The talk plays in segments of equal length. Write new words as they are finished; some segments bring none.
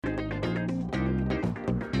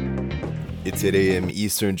It's 8 a.m.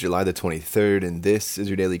 Eastern, July the 23rd, and this is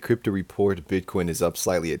your daily crypto report. Bitcoin is up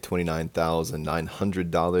slightly at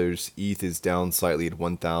 $29,900. ETH is down slightly at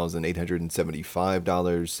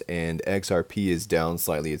 $1,875, and XRP is down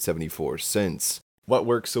slightly at 74 cents. What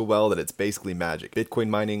works so well that it's basically magic? Bitcoin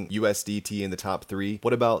mining, USDT in the top 3.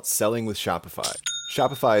 What about selling with Shopify?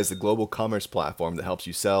 Shopify is the global commerce platform that helps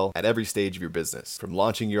you sell at every stage of your business. From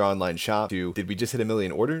launching your online shop to, did we just hit 1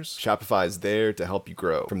 million orders? Shopify is there to help you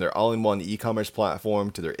grow. From their all-in-one e-commerce platform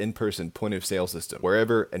to their in-person point-of-sale system.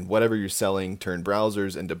 Wherever and whatever you're selling, turn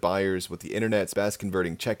browsers into buyers with the internet's best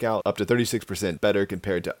converting checkout, up to 36% better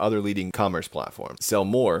compared to other leading commerce platforms. Sell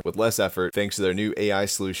more with less effort thanks to their new AI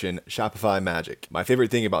solution, Shopify Magic. My favorite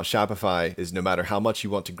thing about Shopify is no matter how much you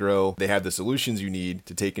want to grow, they have the solutions you need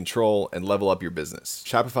to take control and level up your business.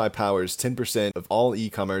 Shopify powers 10% of all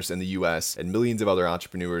e-commerce in the US and millions of other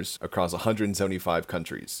entrepreneurs across 175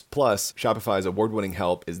 countries. Plus, Shopify's award-winning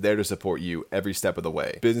help is there to support you every step of the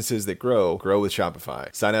way. Businesses that grow with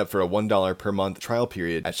Shopify. Sign up for a $1 per month trial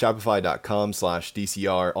period at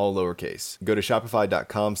shopify.com/DCR, all lowercase. Go to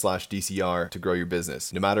shopify.com/DCR to grow your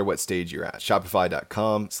business, no matter what stage you're at.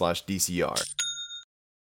 Shopify.com/DCR.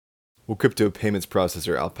 Well, crypto payments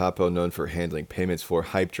processor Alpapo, known for handling payments for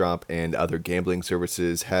HypeDrop and other gambling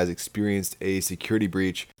services, has experienced a security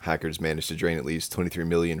breach. Hackers managed to drain at least $23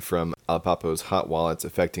 million from Alpapo's hot wallets,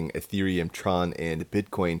 affecting Ethereum, Tron, and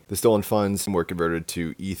Bitcoin. The stolen funds were converted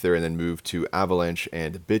to Ether and then moved to Avalanche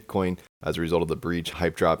and Bitcoin. As a result of the breach,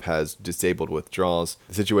 HypeDrop has disabled withdrawals.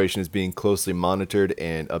 The situation is being closely monitored,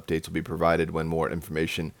 and updates will be provided when more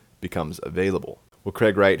information becomes available. Well,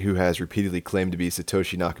 Craig Wright, who has repeatedly claimed to be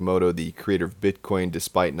Satoshi Nakamoto, the creator of Bitcoin,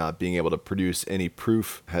 despite not being able to produce any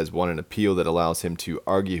proof, has won an appeal that allows him to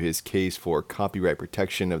argue his case for copyright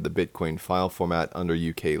protection of the Bitcoin file format under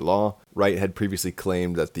UK law. Wright had previously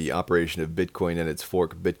claimed that the operation of Bitcoin and its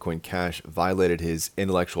fork Bitcoin Cash violated his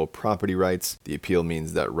intellectual property rights. The appeal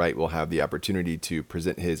means that Wright will have the opportunity to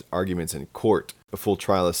present his arguments in court. A full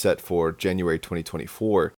trial is set for January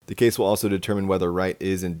 2024. The case will also determine whether Wright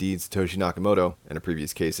is indeed Satoshi Nakamoto. In a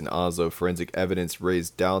previous case in Oslo, forensic evidence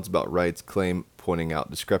raised doubts about Wright's claim, pointing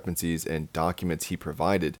out discrepancies in documents he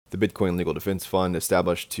provided. The Bitcoin Legal Defense Fund,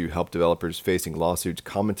 established to help developers facing lawsuits,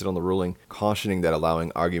 commented on the ruling, cautioning that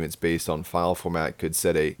allowing arguments based on file format could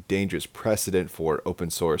set a dangerous precedent for open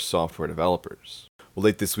source software developers. Well,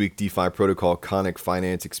 late this week, DeFi protocol Conic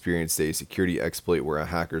Finance experienced a security exploit where a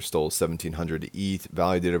hacker stole 1,700 ETH,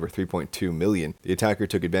 valued at over $3.2 million. The attacker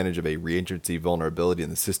took advantage of a reentrancy vulnerability in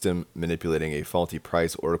the system, manipulating a faulty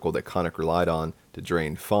price oracle that Conic relied on to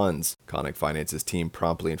drain funds. Conic Finance's team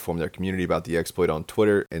promptly informed their community about the exploit on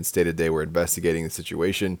Twitter and stated they were investigating the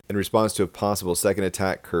situation. In response to a possible second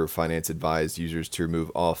attack, Curve Finance advised users to remove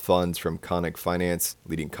all funds from Conic Finance,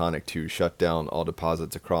 leading Conic to shut down all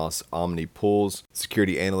deposits across Omni pools.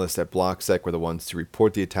 Security analysts at BlockSec were the ones to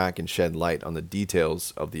report the attack and shed light on the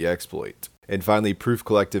details of the exploit. And finally, Proof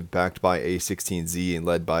Collective, backed by A16Z and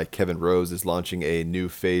led by Kevin Rose, is launching a new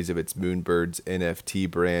phase of its Moonbirds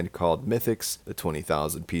NFT brand called Mythics. The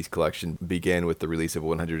 20,000-piece collection began with the release of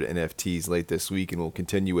 100 NFTs late this week and will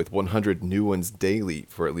continue with 100 new ones daily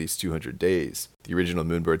for at least 200 days. The original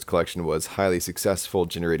Moonbirds collection was highly successful,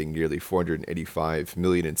 generating nearly $485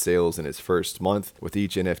 million in sales in its first month, with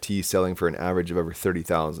each NFT selling for an average of over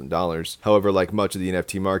 $30,000. However, like much of the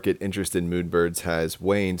NFT market, interest in Moonbirds has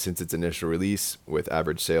waned since its initial release, with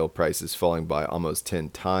average sale prices falling by almost 10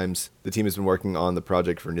 times. The team has been working on the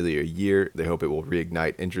project for nearly a year. They hope it will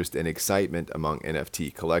reignite interest and excitement among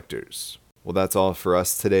NFT collectors. Well, that's all for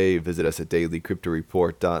us today. Visit us at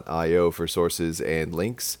dailycryptoreport.io for sources and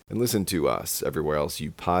links, and listen to us everywhere else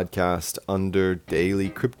you podcast under Daily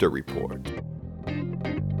Crypto Report.